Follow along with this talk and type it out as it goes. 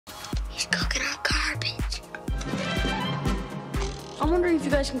if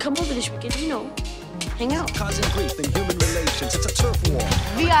you guys can come over this weekend, you know, hang out. Causing grief in human relations. It's a turf war.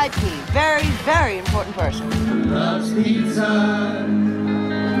 VIP. Very, very important person. Loves pizza.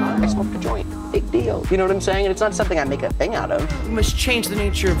 I smoked a joint. Big deal. You know what I'm saying? And it's not something I make a thing out of. We must change the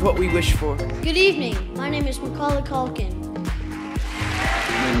nature of what we wish for. Good evening. My name is Macaulay Culkin.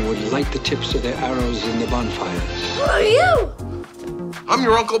 Men would light the tips of their arrows in the bonfires. Who are you? I'm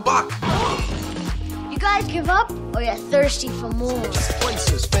your Uncle Buck. You guys give up, or you're thirsty for more? Just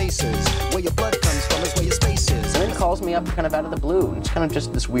places, faces. Where your blood comes from is where your space is. And then he calls me up kind of out of the blue. It's kind of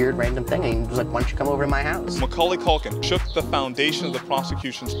just this weird random thing. And he was like, why don't you come over to my house? Macaulay Culkin shook the foundation of the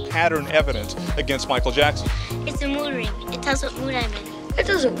prosecution's pattern evidence against Michael Jackson. It's a mood ring. It tells what mood I'm in. It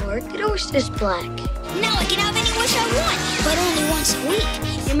doesn't work. It always says black. Now I can have any wish I want, but only once a week.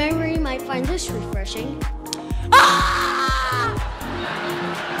 Your memory might find this refreshing.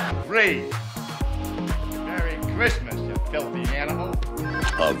 Free. Merry Christmas, you filthy animal.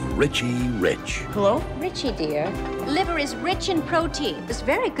 Of Richie Rich. Hello? Richie, dear, liver is rich in protein. It's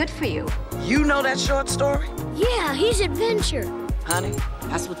very good for you. You know that short story? Yeah, he's adventure. Honey,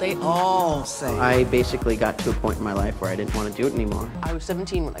 that's what they all say. I basically got to a point in my life where I didn't want to do it anymore. I was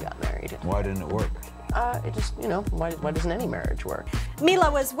 17 when I got married. Why didn't it work? It just, you know, why doesn't any marriage work? Mila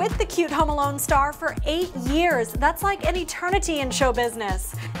was with the cute Home Alone star for 8 years. That's like an eternity in show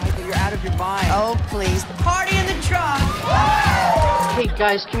business. Michael, you're out of your mind. Oh, please. Party in the trunk. Hey,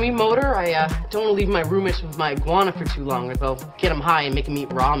 guys, can we motor? I don't want to leave my roommates with my iguana for too long, or they'll get them high and make them eat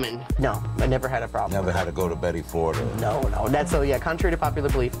ramen. No, I never had a problem. Never had to go to Betty Ford or... No. That's so, yeah, contrary to popular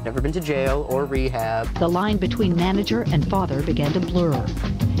belief, never been to jail or rehab. The line between manager and father began to blur.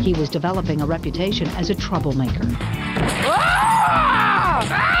 He was developing a reputation as a troublemaker. Maybe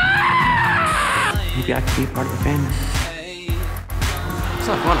I could be a part of the family. It's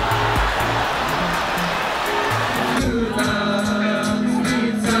not funny.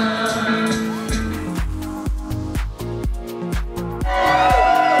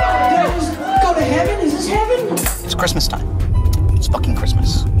 Go to heaven? Is this heaven? It's Christmas time. It's fucking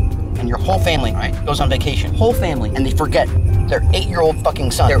Christmas. And your whole family, right, goes on vacation. Whole family. And they forget their 8-year-old fucking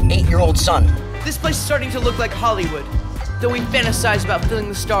son. Their 8-year-old son. This place is starting to look like Hollywood, though we fantasize about filling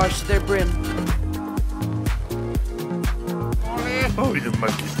the stars to their brim. Oh, you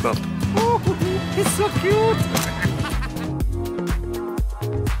monkey pup. Oh, it's so cute.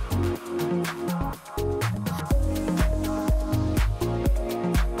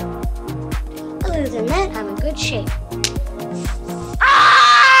 Other than that, I'm in good shape. Ah!